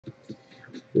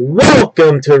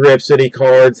Welcome to Rip City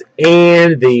Cards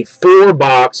and the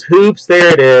 4-box Hoops.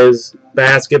 There it is,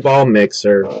 basketball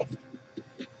mixer.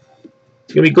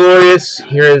 It's going to be glorious.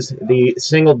 Here is the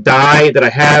single die that I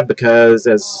have because,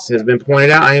 as has been pointed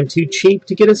out, I am too cheap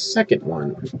to get a second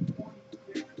one.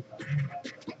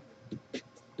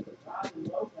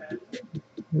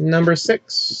 Number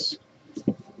 6.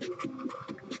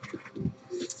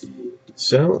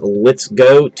 So let's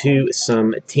go to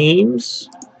some teams.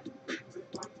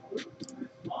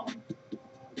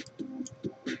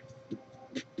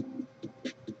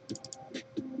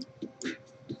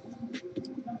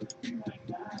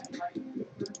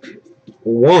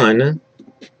 One.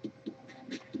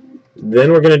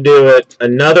 Then we're going to do it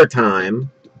another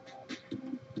time.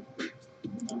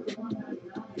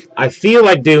 I feel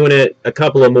like doing it a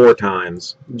couple of more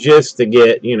times just to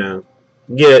get, get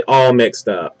it all mixed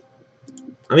up.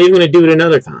 I'm even going to do it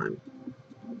another time.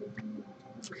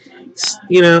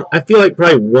 I feel like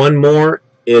probably one more.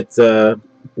 It's,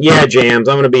 yeah, Jams.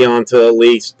 I'm going to be on to at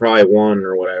least probably one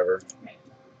or whatever.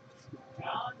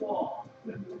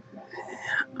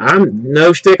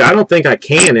 No stick. I don't think I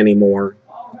can anymore.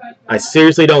 I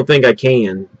seriously don't think I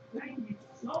can.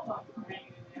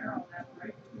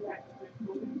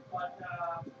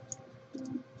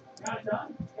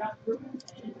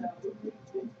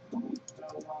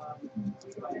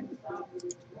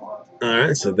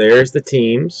 Alright, so there's the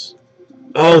teams.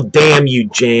 Oh, damn you,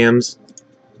 Jams.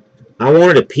 I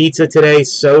wanted a pizza today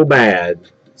so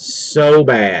bad. So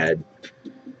bad.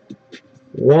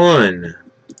 1.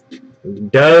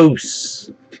 Dose.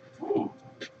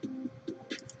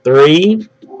 3.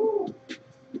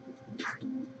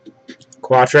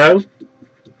 Quattro.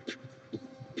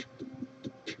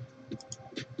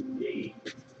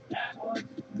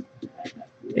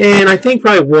 And I think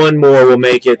probably one more will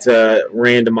make it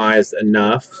randomized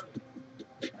enough.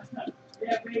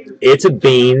 It's a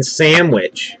beans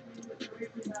sandwich.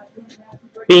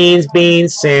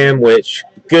 Beans sandwich.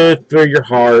 Good for your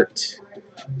heart.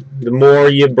 The more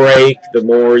you break, the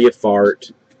more you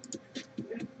fart.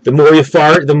 The more you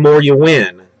fart, the more you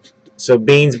win. So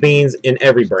beans in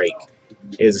every break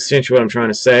is essentially what I'm trying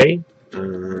to say.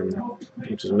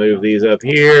 Just move these up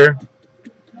here.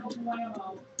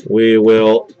 We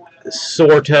will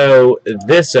sorto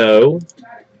this-o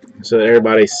so that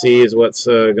everybody sees what's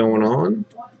going on.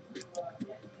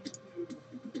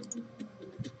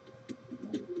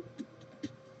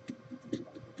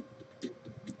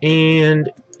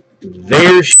 And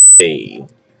there she.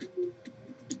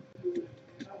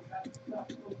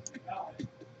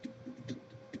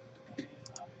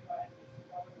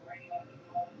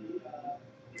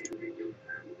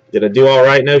 Did I do all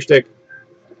right, No Stick?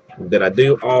 Did I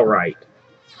do all right?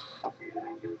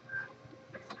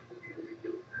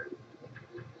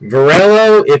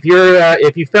 Varello,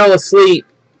 if you fell asleep,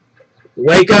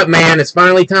 wake up, man! It's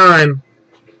finally time.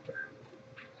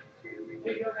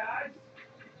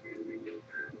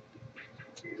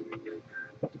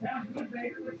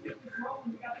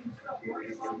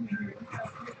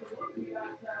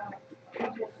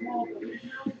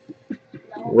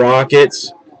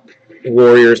 Rockets,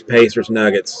 Warriors, Pacers,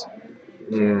 Nuggets.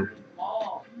 Or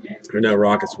no,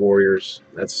 Rockets, Warriors.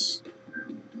 That's.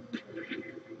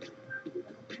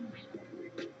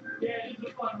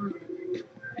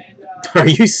 Are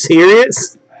you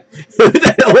serious? Who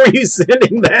the hell are you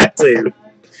sending that to?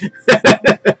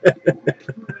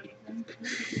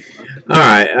 All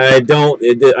right,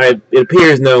 it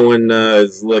appears no one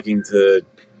is looking to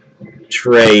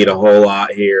trade a whole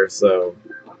lot here. So,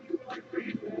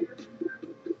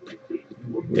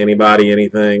 anybody,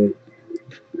 anything?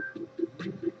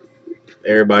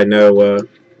 Everybody know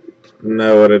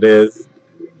what it is.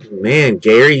 Man,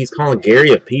 Gary, he's calling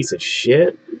Gary a piece of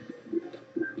shit.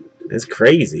 That's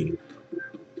crazy.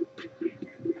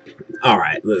 All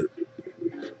right, look.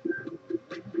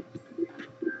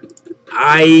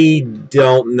 I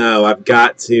don't know. I've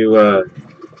got to.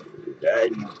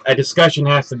 A discussion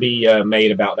has to be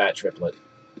made about that triplet.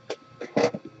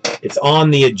 It's on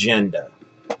the agenda.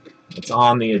 It's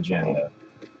on the agenda.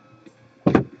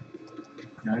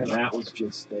 Alright, that was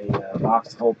just a box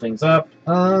to hold things up.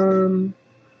 Well,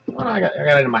 I got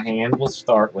it in my hand. We'll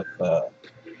start with the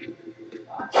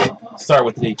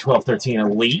 1213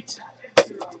 Elite.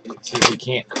 See if we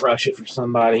can't crush it for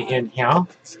somebody in here.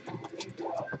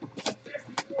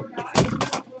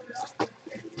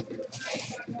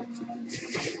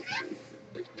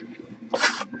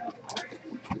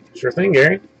 Sure thing,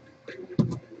 Gary.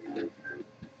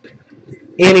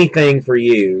 Anything for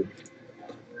you.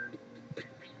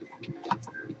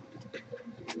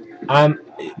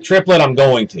 Triplet, I'm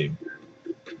going to.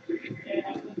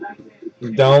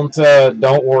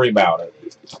 Don't worry about it.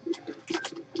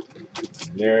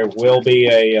 There will be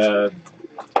a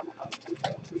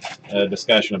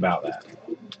discussion about that.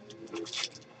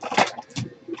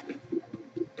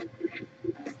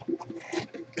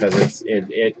 Because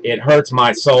it hurts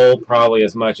my soul probably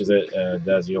as much as it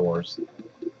does yours.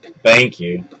 Thank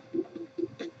you.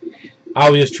 I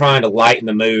was just trying to lighten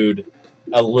the mood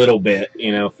a little bit,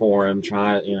 you know, for him.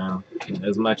 Try, you know,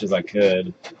 as much as I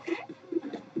could.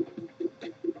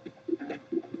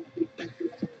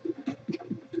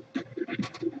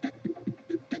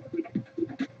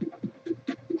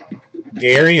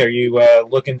 Gary, are you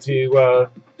looking to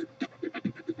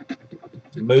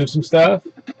move some stuff?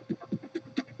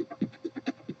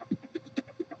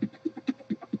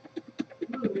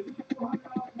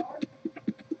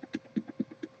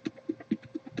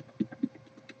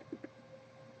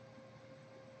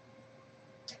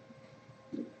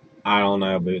 I don't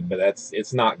know, but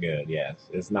it's not good. Yes,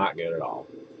 it's not good at all.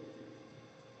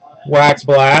 Wax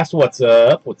Blast, what's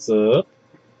up? What's up?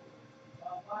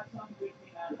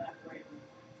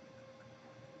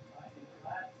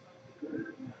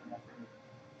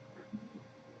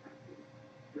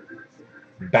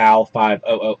 Bow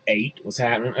 5008, what's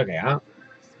happening? Okay,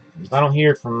 if I don't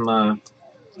hear from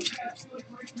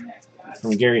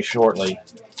Gary shortly.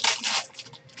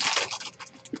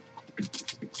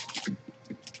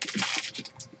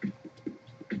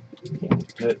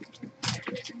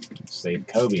 Save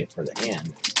Kobe for the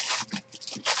end.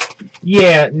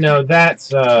 Yeah, no, that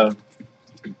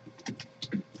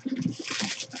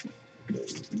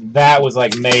was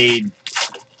like made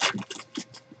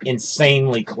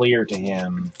insanely clear to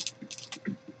him,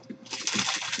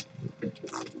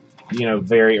 you know,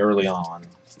 very early on.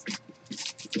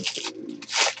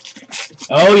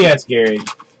 Oh yes, Gary.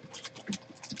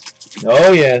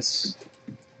 Oh yes.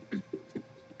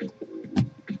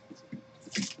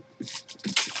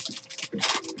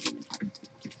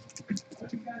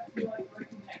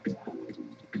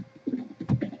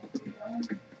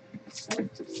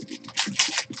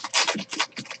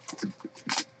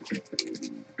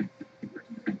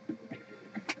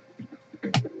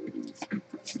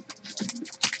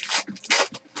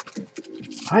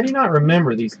 I do not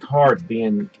remember these cards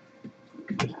being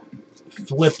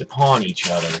flipped upon each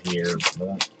other here,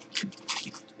 but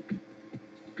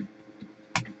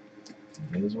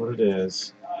it is what it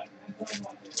is.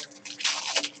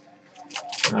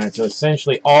 Alright, so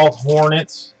essentially all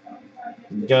Hornets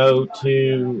go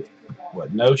to,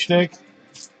 what, No Stick?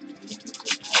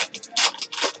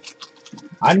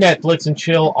 I Netflix and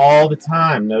chill all the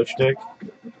time, No Stick.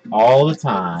 All the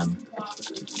time.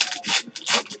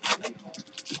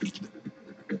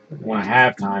 When I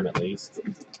have time, at least.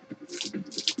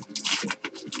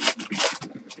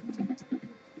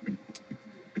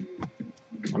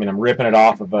 I mean, I'm ripping it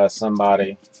off of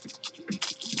somebody.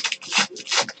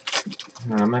 I'm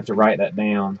going to have to write that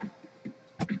down.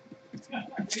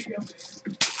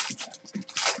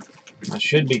 I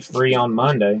should be free on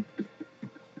Monday.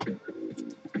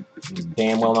 He's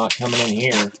damn well not coming in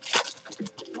here.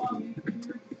 I'll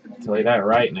tell you that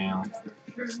right now.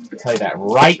 I'll tell you that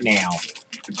right now.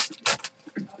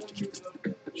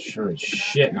 Sure as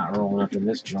shit not rolling up in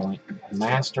this joint.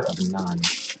 Master of None.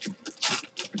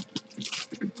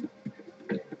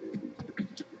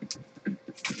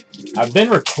 I've been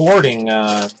recording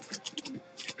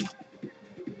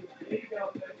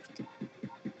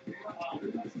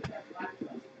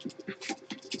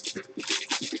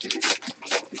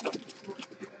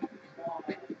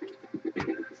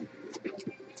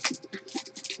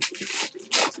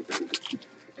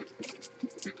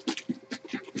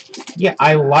yeah,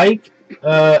 I like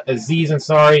Aziz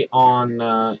Ansari on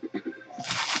what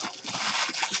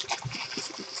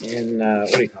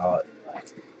do you call it?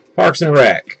 Parks and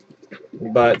Rec.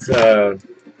 But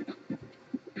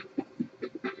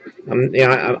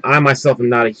I myself am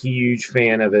not a huge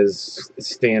fan of his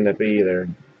stand-up either.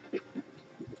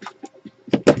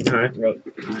 Alright,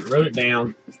 wrote it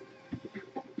down.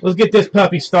 Let's get this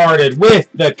puppy started with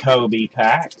the Kobe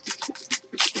pack.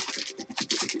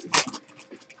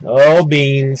 Oh,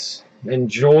 beans.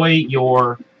 Enjoy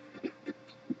your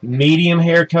medium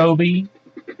hair Kobe,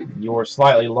 your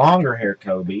slightly longer hair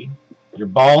Kobe, your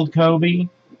bald Kobe,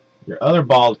 your other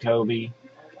bald Kobe,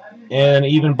 and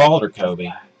even balder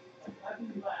Kobe.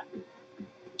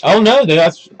 Oh no,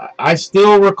 I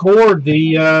still record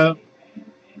the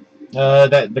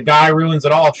the Guy Ruins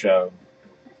It All show.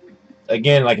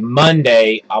 Again, like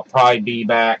Monday, I'll probably be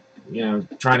back, you know,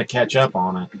 trying to catch up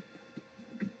on it.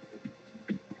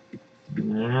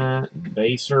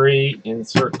 Basery,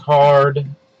 insert card.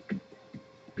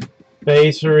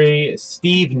 Basery.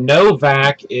 Steve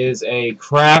Novak is a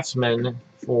craftsman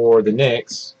for the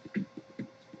Knicks.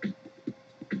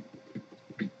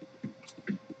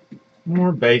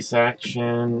 More base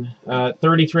action.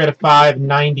 33 out of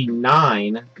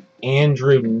 599.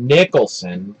 Andrew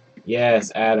Nicholson.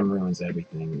 Yes, Adam ruins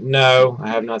everything. No, I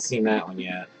have not seen that one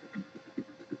yet.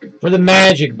 For the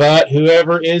Magic, but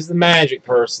whoever is the Magic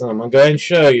person, I'm going to go ahead and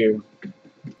show you.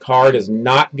 Card is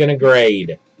not going to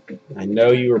grade. I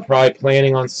know you were probably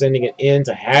planning on sending it in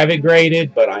to have it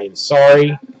graded, but I am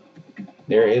sorry.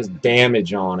 There is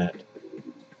damage on it.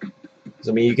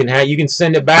 So, I mean, you can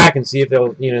send it back and see if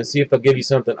they'll give you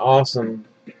something awesome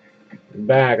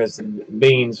back. That's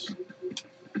beans.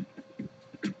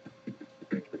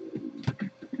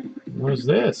 What is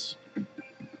this?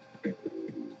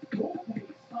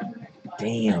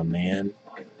 Damn, man.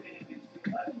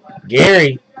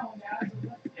 Gary.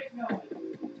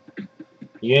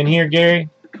 You in here, Gary?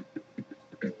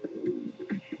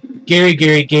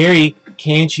 Gary,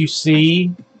 can't you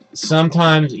see?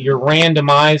 Sometimes your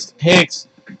randomized picks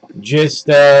just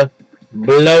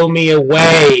blow me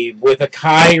away with a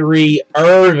Kyrie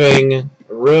Irving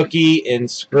rookie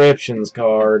inscriptions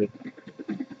card.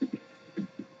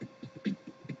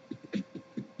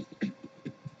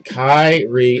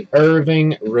 Kyrie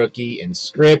Irving rookie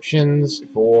inscriptions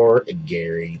for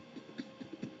Gary.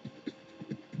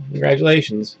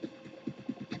 Congratulations.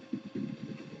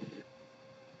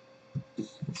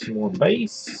 Some more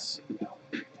base.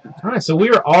 Alright, so we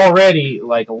are already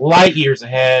like light years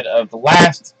ahead of the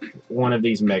last one of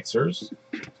these mixers.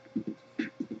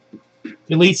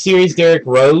 Elite Series Derrick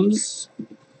Rose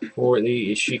for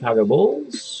the Chicago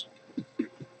Bulls.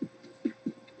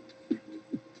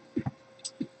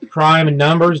 Prime and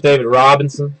numbers, David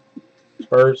Robinson,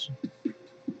 Spurs.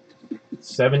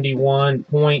 71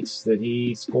 points that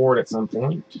he scored at some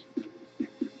point.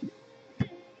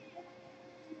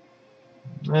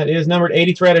 That is numbered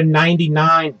 83 out of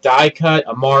 99. Die cut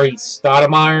Amari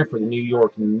Stoudemire for the New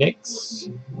York Knicks.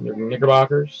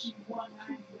 Knickerbockers.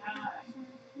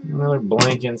 Another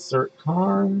blank insert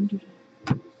card.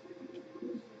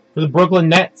 For the Brooklyn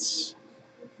Nets,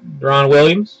 Deron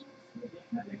Williams.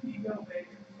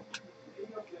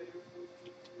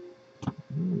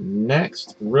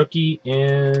 Next, rookie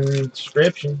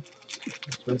inscription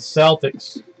for the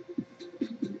Celtics.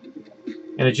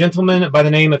 And a gentleman by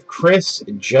the name of Chris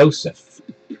Joseph.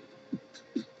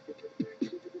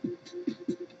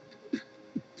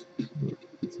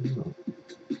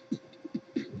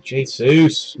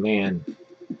 Jesus, man.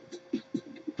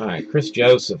 Alright, Chris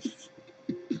Joseph.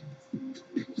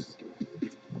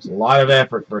 There's a lot of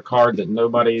effort for a card that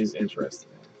nobody's interested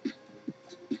in.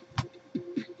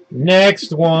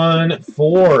 Next one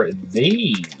for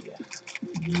the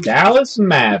Dallas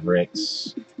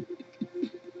Mavericks.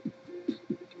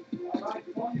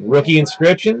 Rookie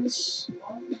inscriptions.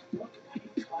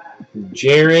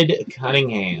 Jared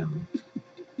Cunningham.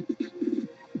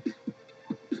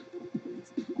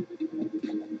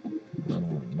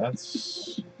 Let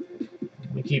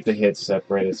me keep the hits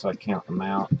separated so I count them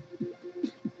out.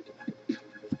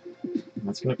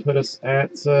 That's going to put us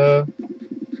at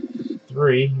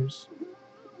 3.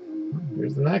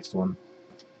 Here's the next one.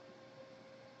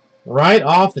 Right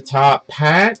off the top,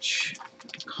 patch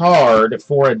card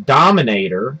for a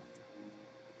Dominator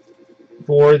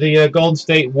for the Golden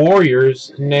State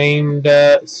Warriors named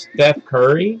Steph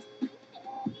Curry.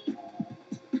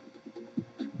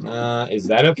 Is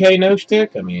that okay, No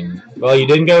Stick? I mean, well, you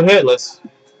didn't go hitless.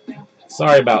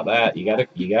 Sorry about that. You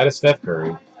got a Steph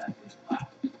Curry.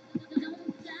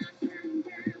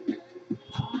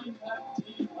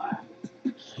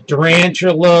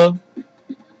 Durantula.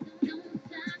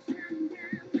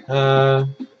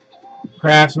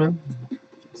 Craftsman.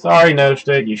 Sorry, No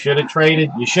Stick. You should have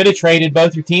traded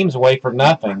both your teams away for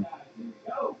nothing.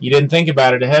 You didn't think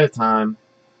about it ahead of time.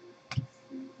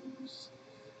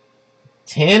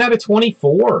 10 out of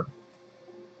 24.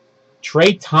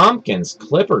 Trey Tompkins,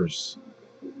 Clippers.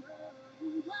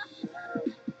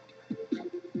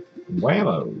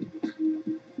 Whammo.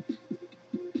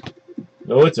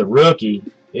 Oh, it's a rookie.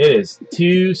 It is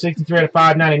 263 out of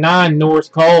 599. Norris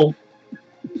Cole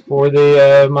for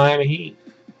the Miami Heat.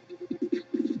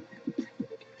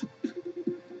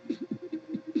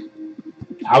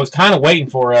 I was kind of waiting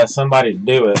for somebody to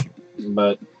do it,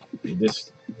 but it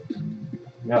just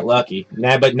got lucky.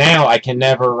 But now I can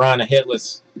never run a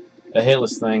hitless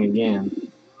thing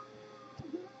again.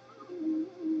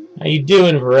 How you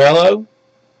doing, Varello?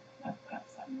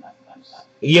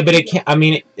 Yeah, but it can't. I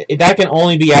mean, that can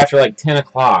only be after like 10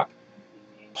 o'clock.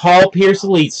 Paul Pierce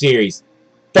Elite Series.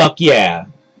 Fuck yeah.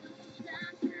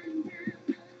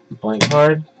 Blank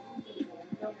card.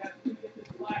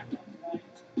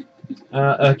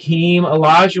 Akeem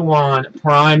Olajuwon,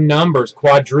 prime numbers,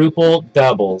 quadruple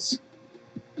doubles.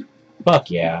 Fuck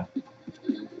yeah.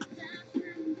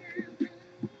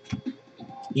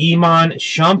 Iman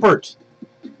Shumpert,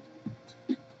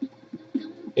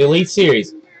 Elite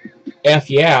Series. F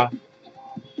yeah.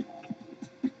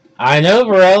 I know,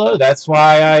 Varelo. That's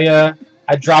why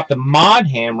I dropped a mod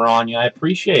hammer on you. I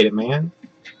appreciate it, man.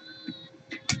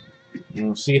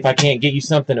 We'll see if I can't get you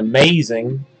something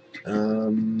amazing.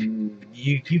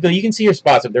 You can see your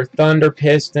spots up there. Thunder,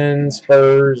 Pistons,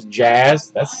 Spurs,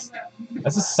 Jazz. That's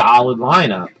a solid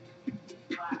lineup.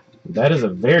 That is a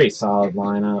very solid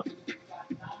lineup.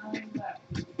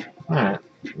 Alright,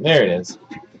 there it is.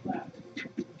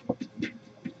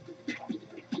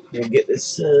 We'll get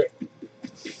this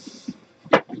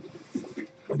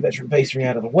veteran pastry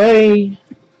out of the way.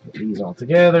 Put these all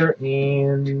together,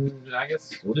 and I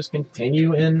guess we'll just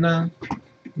continue in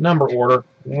number order.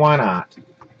 Why not?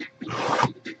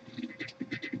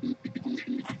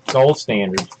 Gold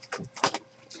Standard.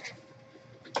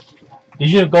 Did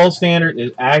you know Gold Standard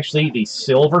is actually the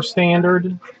silver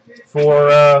standard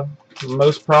for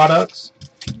most products?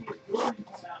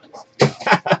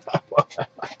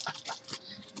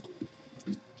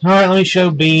 Alright, let me show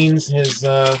Beans his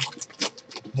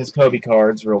Kobe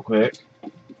cards real quick.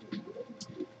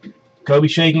 Kobe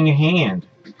shaking a hand.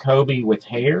 Kobe with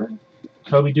hair.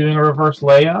 Kobe doing a reverse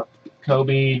layup.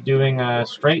 Kobe doing a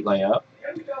straight layup.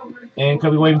 And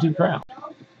Kobe waving to the crowd.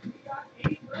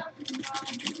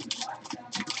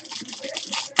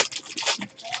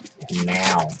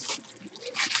 Now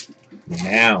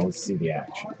let's see the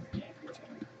action.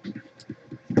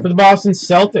 For the Boston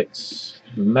Celtics,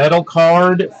 metal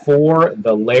card for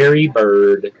the Larry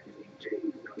Bird.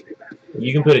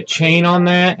 You can put a chain on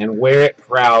that and wear it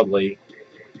proudly,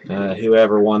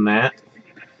 whoever won that.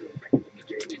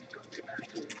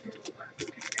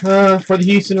 For the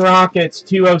Houston Rockets,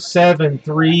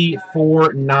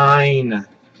 207-349.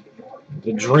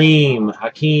 The Dream,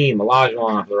 Hakeem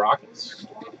Olajuwon for the Rockets.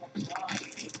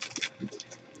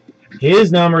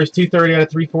 His number is 230 out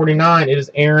of 349. It is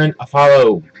Aaron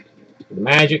Afalo for the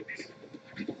Magic.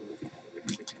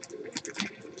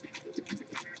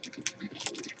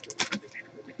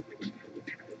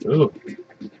 Ooh.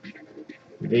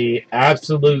 The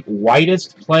absolute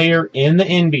whitest player in the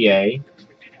NBA.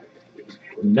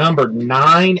 Numbered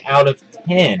 9 out of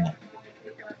 10.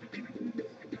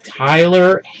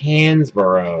 Tyler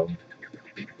Hansborough.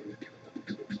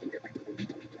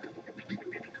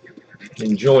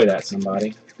 Enjoy that,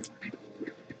 somebody.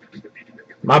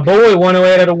 My boy,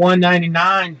 108 out of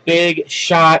 199. Big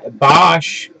Shot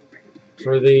Bosch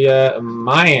for the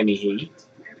Miami Heat.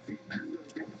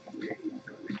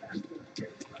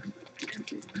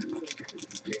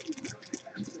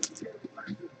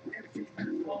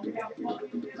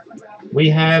 We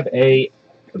have a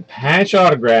patch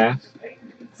autograph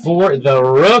for the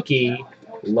rookie,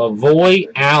 Lavoy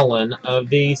Allen of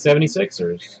the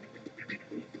 76ers.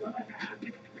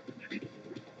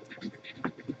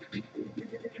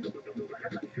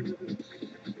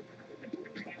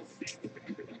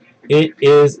 It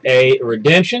is a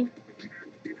redemption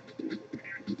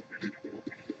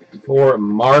for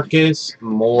Marcus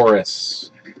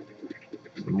Morris.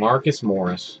 Marcus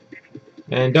Morris.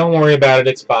 And don't worry about it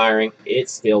expiring.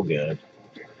 It's still good.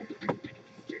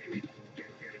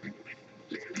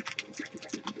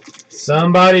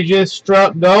 Somebody just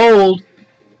struck gold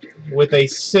with a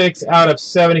 6 out of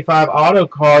 75 auto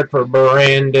card for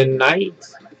Brandon Knight.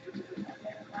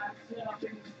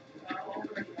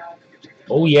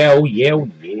 Oh yeah, oh yeah, oh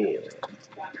yeah.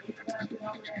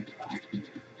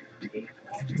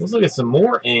 Let's look at some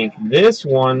more ink. This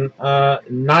one,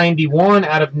 91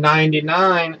 out of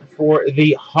 99 for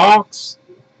the Hawks,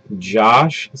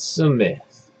 Josh Smith.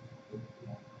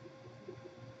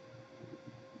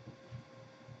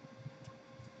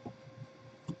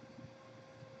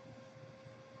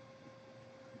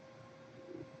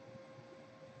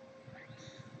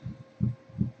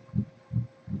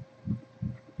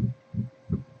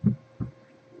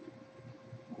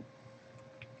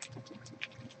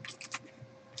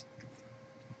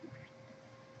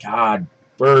 God,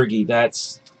 Bergie,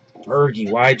 that's...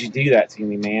 Bergie, why'd you do that to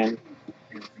me, man?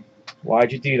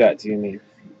 Why'd you do that to me?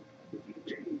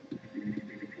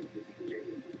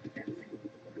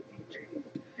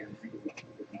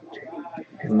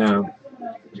 No.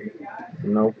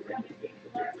 Nope.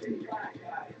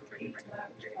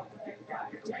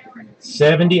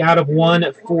 70 out of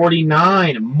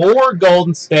 149. More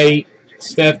Golden State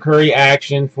Steph Curry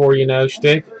action for, you know,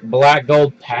 shtick. Black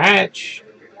gold patch.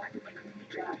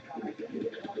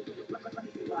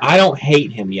 I don't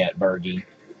hate him yet, Bergie.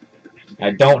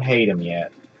 I don't hate him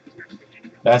yet.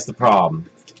 That's the problem.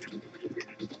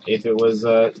 If it was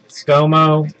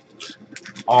ScoMo,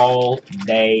 all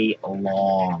day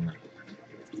long.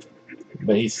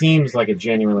 But he seems like a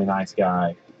genuinely nice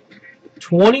guy.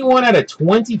 21 out of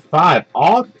 25.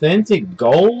 Authentic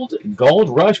gold. Gold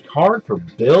Rush card for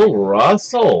Bill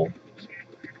Russell.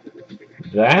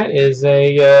 That is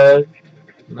a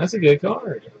that's a good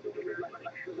card.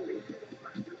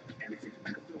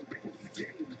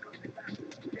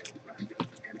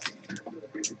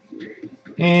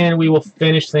 And we will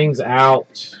finish things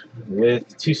out with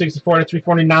 264 to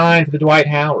 349 for the Dwight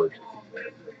Howard.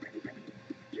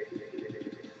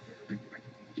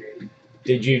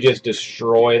 Did you just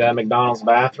destroy that McDonald's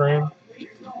bathroom?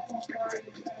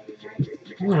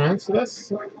 Alright, so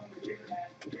that's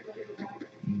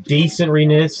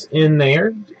decentness in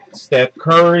there. Steph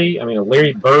Curry, I mean a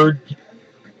Larry Bird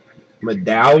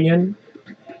medallion.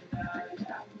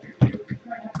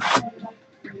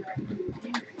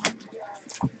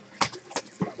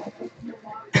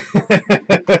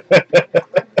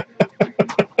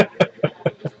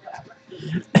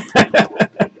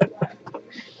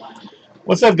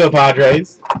 What's up, Go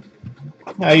Padres?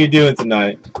 How you doing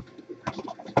tonight?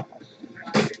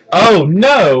 Oh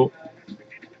no!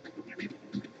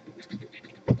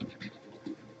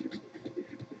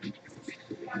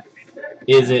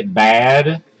 Is it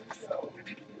bad?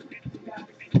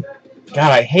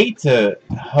 God, I hate to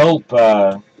hope.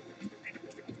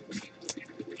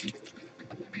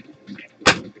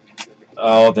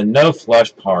 Oh, the no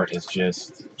flush part is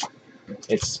just.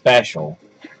 It's special.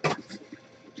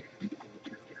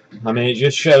 I mean, it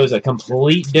just shows a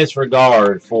complete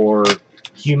disregard for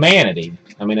humanity.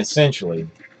 I mean, essentially.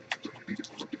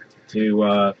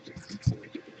 To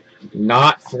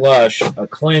not flush a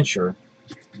clincher.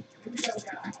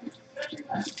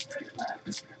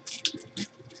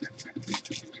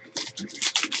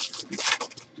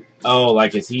 Oh,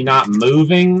 like, is he not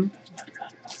moving,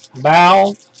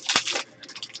 Val?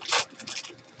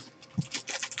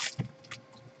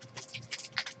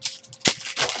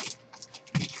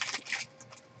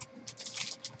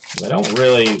 I don't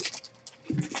really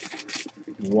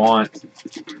want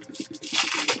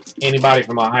anybody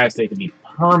from Ohio State to be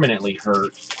permanently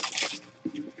hurt,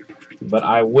 but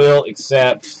I will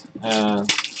accept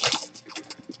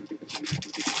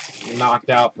knocked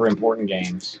out for important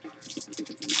games.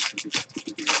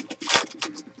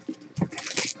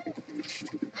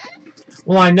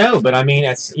 Well, I know, but I mean,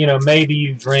 it's, you know, maybe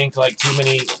you drink like too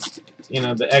many, you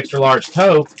know, the extra large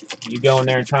Coke, you go in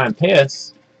there and try and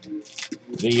piss.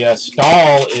 The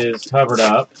stall is covered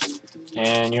up,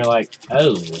 and you're like,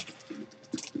 oh.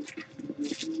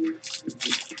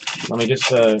 Let me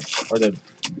just, or the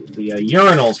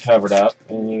urinal's covered up,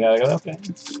 and you gotta go, okay.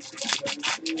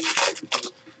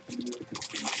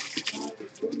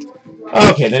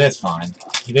 Okay, then it's fine.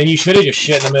 Then you should have just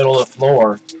shit in the middle of the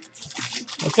floor.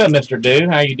 What's up, Mr. Dude?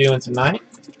 How you doing tonight?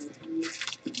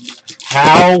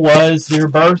 How was your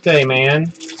birthday,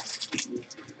 man?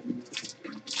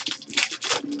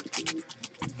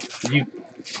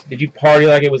 Did you party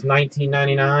like it was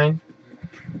 1999?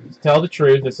 Just tell the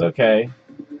truth. It's okay.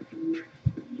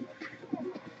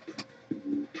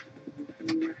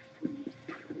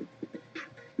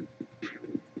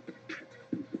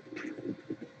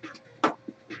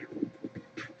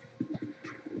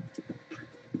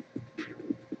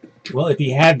 Well, if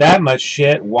you had that much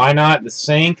shit, why not the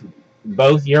sink,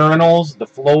 both urinals, the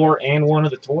floor, and one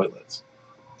of the toilets?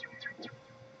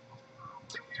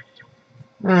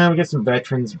 Alright, we got some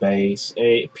Veterans Base.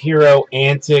 A Piro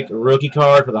Antic rookie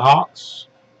card for the Hawks.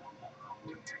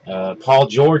 Paul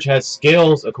George has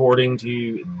skills according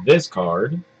to this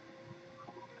card.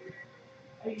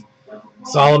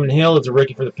 Solomon Hill is a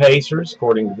rookie for the Pacers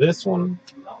according to this one.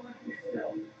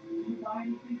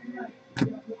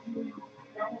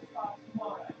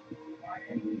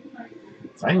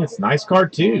 I think it's a nice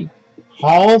card too.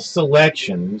 Hall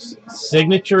Selections,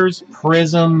 Signatures,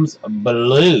 Prisms,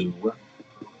 Blue.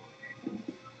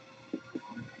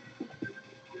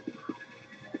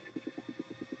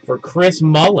 For Chris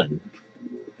Mullin.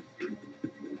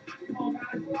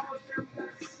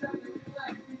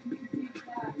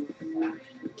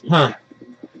 Huh.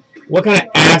 What kind of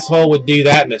asshole would do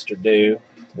that, Mr. Do?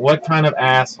 What kind of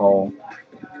asshole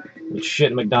would shit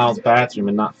in McDonald's bathroom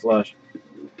and not flush?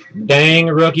 Dang,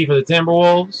 rookie for the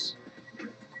Timberwolves.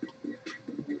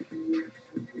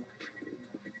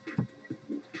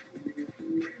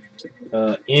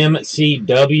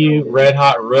 MCW, Red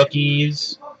Hot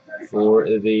Rookies for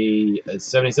the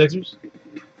 76ers.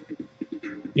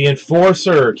 The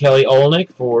Enforcer, Kelly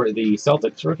Olynyk for the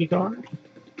Celtics rookie card.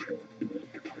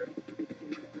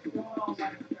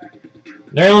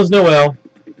 Nerlens Noel,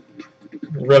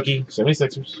 rookie,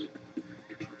 76ers.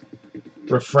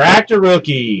 Refractor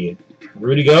rookie,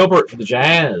 Rudy Gobert for the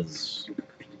Jazz.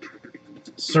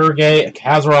 Sergei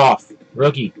Kazarov,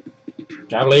 rookie,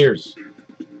 Cavaliers.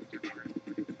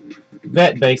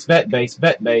 Vet base for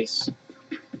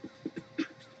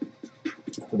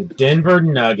the Denver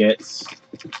Nuggets.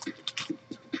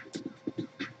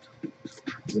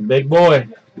 It's a big boy.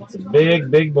 It's a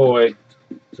big boy.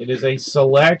 It is a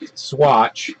select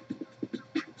swatch.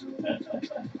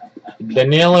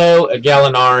 Danilo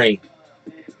Gallinari.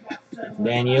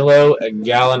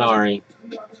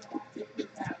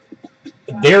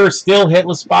 There are still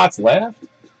hitless spots left.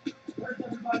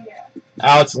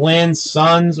 Alex Len's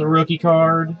Suns rookie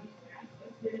card.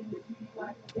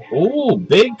 Ooh,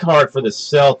 big card for the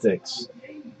Celtics.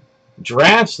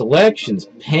 Draft selections,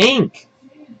 pink.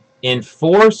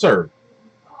 Enforcer.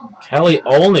 Kelly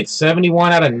Olynyk,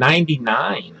 71 out of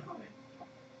 99.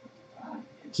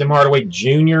 Tim Hardaway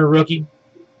Jr. rookie.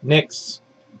 Knicks.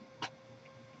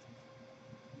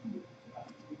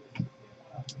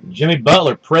 Jimmy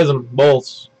Butler, Prism,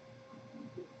 Bulls.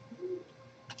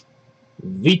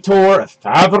 Vitor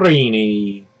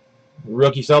Favorini,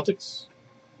 rookie Celtics.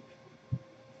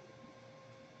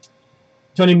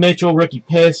 Tony Mitchell, rookie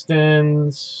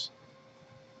Pistons.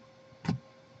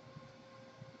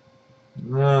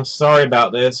 Sorry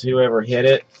about this, whoever hit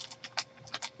it.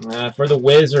 For the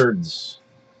Wizards.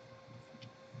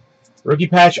 Rookie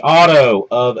patch auto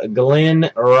of Glenn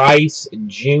Rice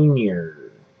Jr.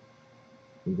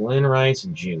 Glenn Rice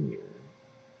Jr.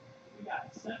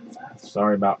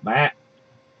 Sorry about that.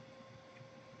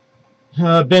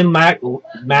 Ben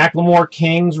McLemore,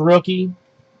 Kings rookie.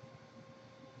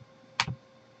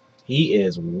 He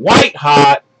is white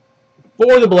hot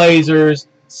for the Blazers.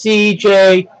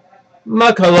 CJ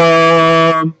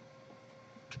McCollum.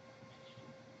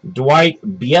 Dwight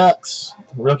Buycks,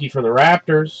 rookie for the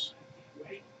Raptors.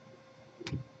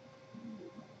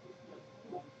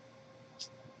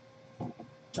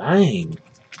 Dang.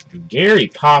 Gary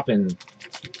popping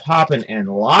and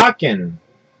locking.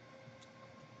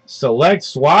 Select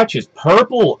swatches,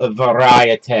 purple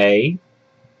variety.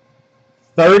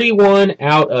 31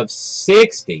 out of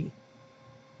 60.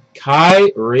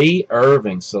 Kyrie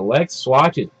Irving. Select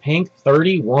swatches, pink,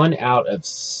 31 out of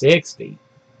 60.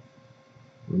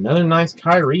 Another nice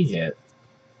Kyrie hit.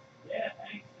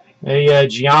 A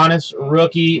Giannis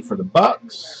rookie for the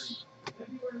Bucks.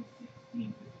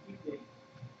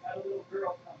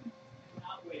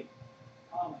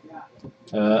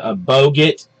 A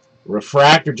Bogut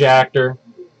refractor jacker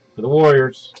for the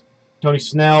Warriors. Tony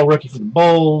Snell, rookie for the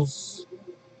Bulls.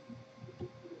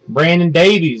 Brandon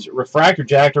Davies, refractor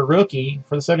jacker rookie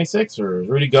for the 76ers.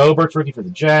 Rudy Gobert, rookie for the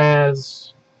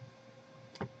Jazz.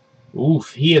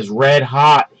 Oof, he is red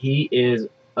hot. He is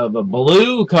of a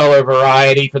blue color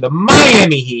variety for the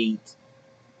Miami Heat.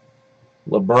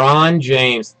 LeBron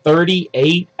James,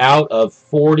 38 out of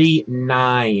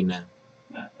 49.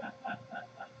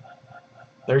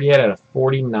 38 out of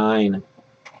 49.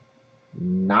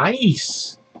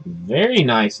 Nice. Very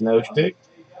nice no stick.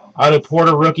 Otto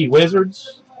Porter, rookie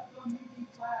Wizards.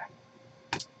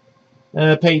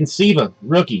 Peyton Siva,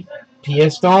 rookie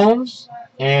Pistons.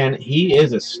 And he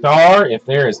is a star. If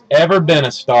there has ever been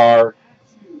a star,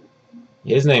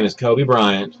 his name is Kobe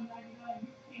Bryant.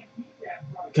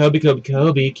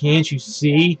 Kobe, can't you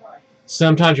see?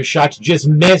 Sometimes your shots just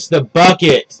miss the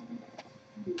bucket.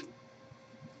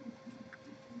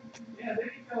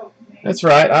 That's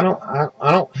right. I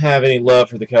don't have any love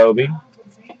for the Kobe.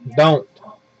 Don't.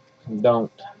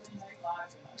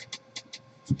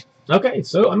 Okay,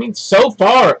 so I mean, so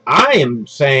far I am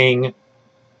saying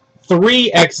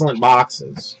 3 excellent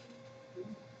boxes.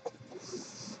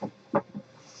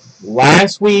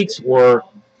 Last week's were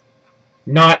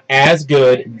not as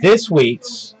good. This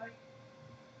week's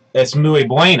es muy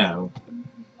bueno.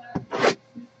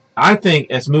 I think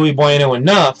es muy bueno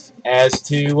enough as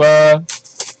to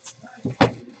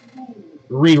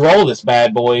re-roll this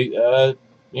bad boy,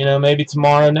 you know, maybe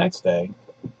tomorrow, next day.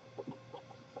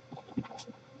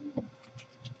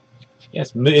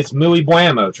 Yes, it's muy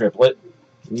bueno, triplet.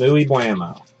 Muy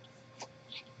bueno.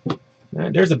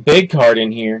 There's a big card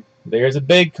in here. There's a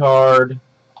big card.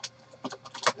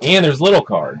 And there's little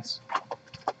cards.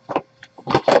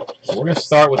 So we're going to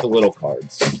start with the little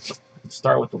cards. Let's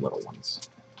start with the little ones.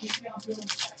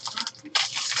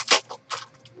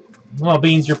 Well,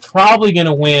 Beans, you're probably going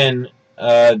to win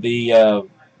the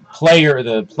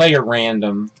player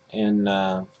random in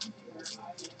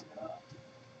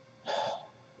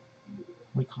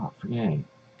we call it? Yeah,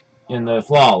 in the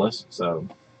flawless. So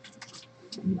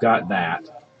you've got that.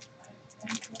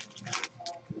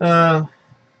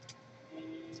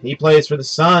 He plays for the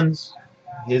Suns.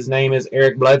 His name is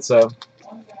Eric Bledsoe.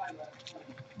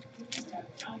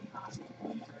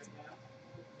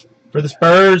 For the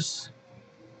Spurs,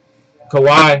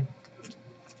 Kawhi.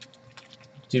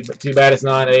 Too bad it's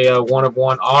not a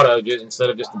one-of-one auto instead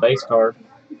of just a base card.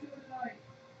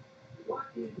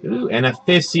 Ooh, an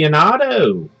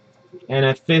aficionado. An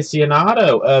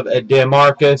aficionado of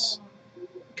DeMarcus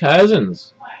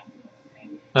Cousins.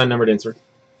 Unnumbered insert.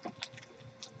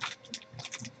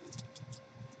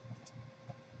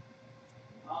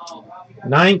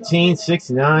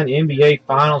 '69 NBA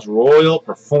Finals Royal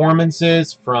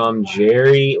Performances from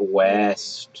Jerry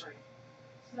West.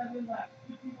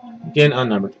 Again,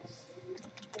 unnumbered.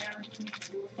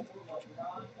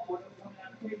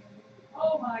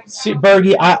 See,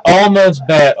 Bergie, I almost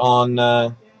bet on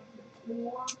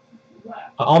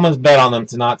them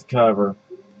to not to cover.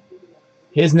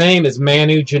 His name is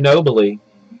Manu Ginobili,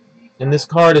 and this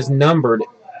card is numbered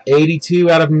 82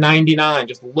 out of 99.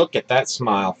 Just look at that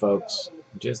smile, folks.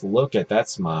 Just look at that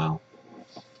smile.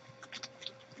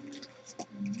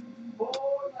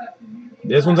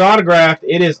 This one's autographed.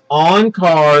 It is on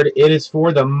card. It is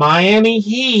for the Miami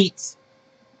Heat.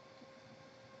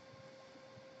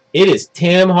 It is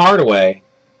Tim Hardaway.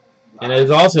 And it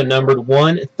is also numbered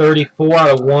 134 out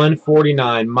of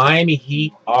 149. Miami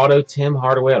Heat auto Tim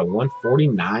Hardaway out of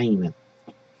 149.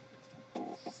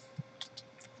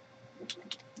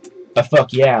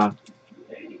 Fuck yeah.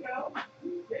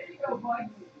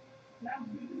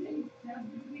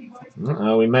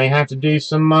 We may have to do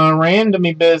some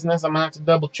randomy business. I'm going to have to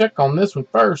double check on this one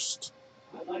first.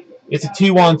 It's a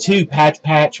 2-on-2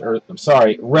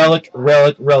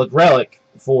 relic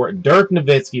for Dirk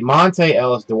Nowitzki, Monte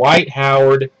Ellis, Dwight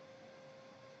Howard,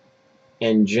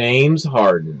 and James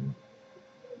Harden.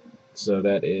 So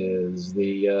that is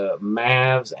the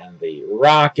Mavs and the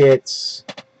Rockets.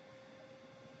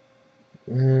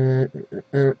 Who's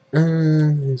got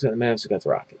the Mavs? Who got the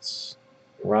Rockets?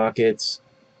 Rockets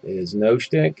is No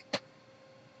Stick.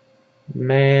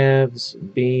 Mavs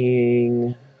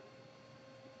being...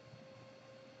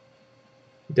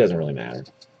 It doesn't really matter.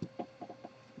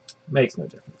 Makes no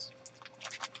difference.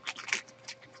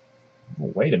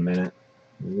 Oh, wait a minute.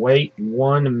 Wait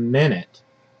 1 minute.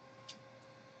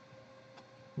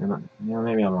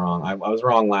 Maybe I'm wrong. I was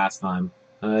wrong last time.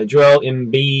 Joel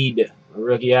Embiid,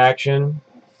 rookie action.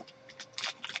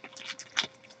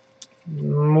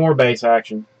 More base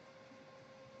action.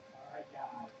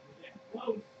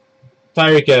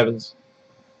 Tyreke Evans.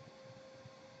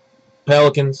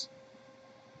 Pelicans.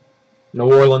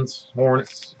 New Orleans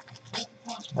Hornets.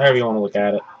 However you want to look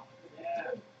at it.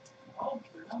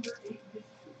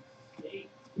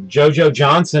 JoJo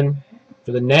Johnson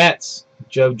for the Nets.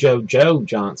 Joe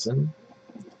Johnson.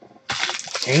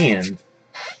 And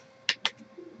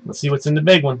let's see what's in the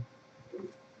big one.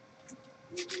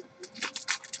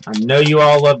 I know you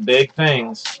all love big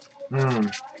things.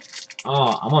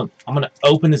 Oh, I'm gonna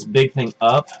open this big thing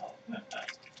up.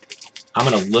 I'm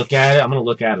gonna look at it. I'm gonna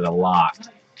look at it a lot.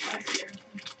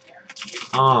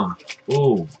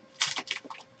 Ooh.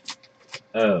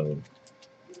 Oh.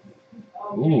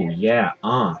 Ooh, yeah.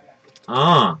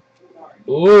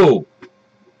 Ooh.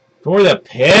 For the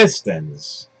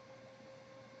Pistons.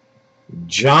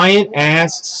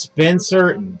 Giant-ass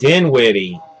Spencer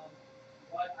Dinwiddie.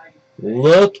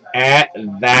 Look at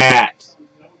that.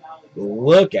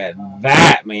 Look at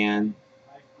that, man.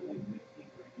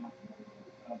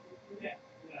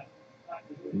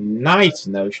 Nice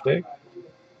no stick.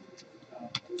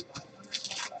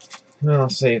 I'll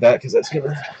save that because that's going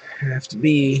to have to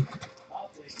be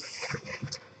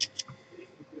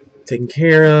taken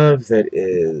care of. That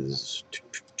is...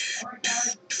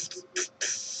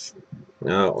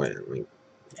 Oh, wait, let me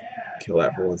kill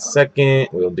that for 1 second.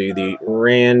 We'll do the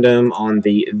random on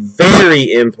the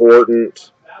very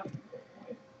important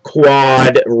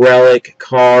quad relic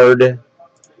card.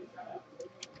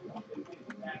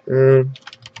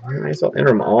 Nice, I'll enter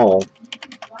them all.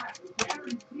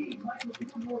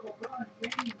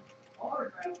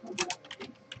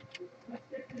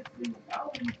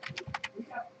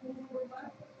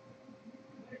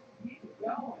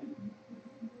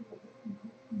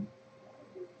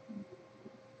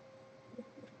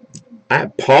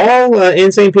 Paul,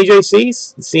 Insane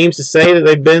PJC, seems to say that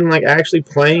they've been like actually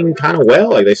playing kind of well.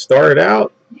 Like they started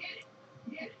out.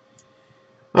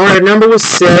 All right, number was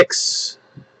 6.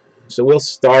 So we'll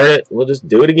start it. We'll just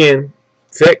do it again.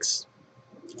 6,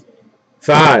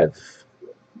 5,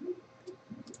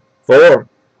 4,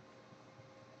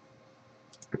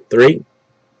 3,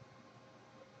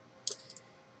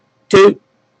 2,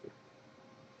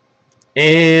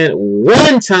 and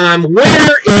 1 time.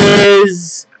 Winner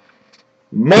is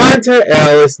Monta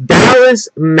Ellis, Dallas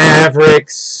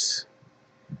Mavericks.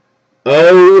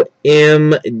 OMG.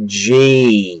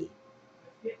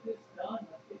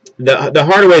 The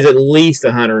Hardaway is at least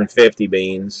 150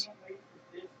 beans.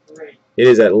 It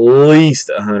is at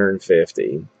least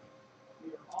 150.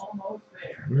 All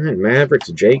right,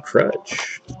 Mavericks, Jay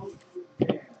Crutch.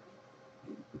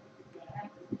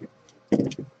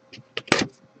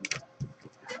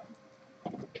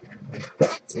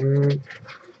 You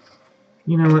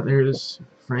know what? There's,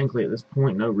 frankly, at this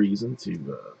point, no reason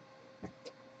to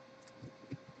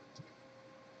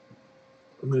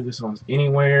move this on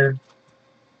anywhere.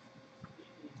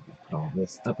 Put all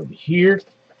this up over here.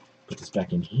 Put this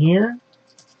back in here.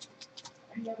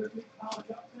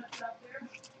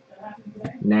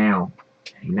 Now,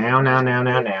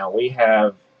 we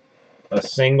have a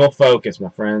single focus, my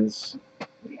friends.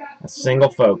 A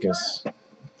single focus.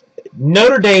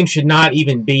 Notre Dame should not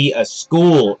even be a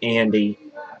school, Andy.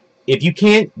 If you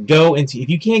can't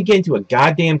get into a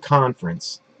goddamn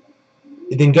conference,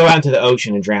 then go out into the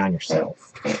ocean and drown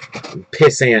yourself.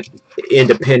 Pissant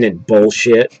independent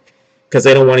bullshit. Because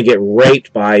they don't want to get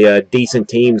raped by decent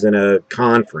teams in a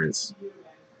conference.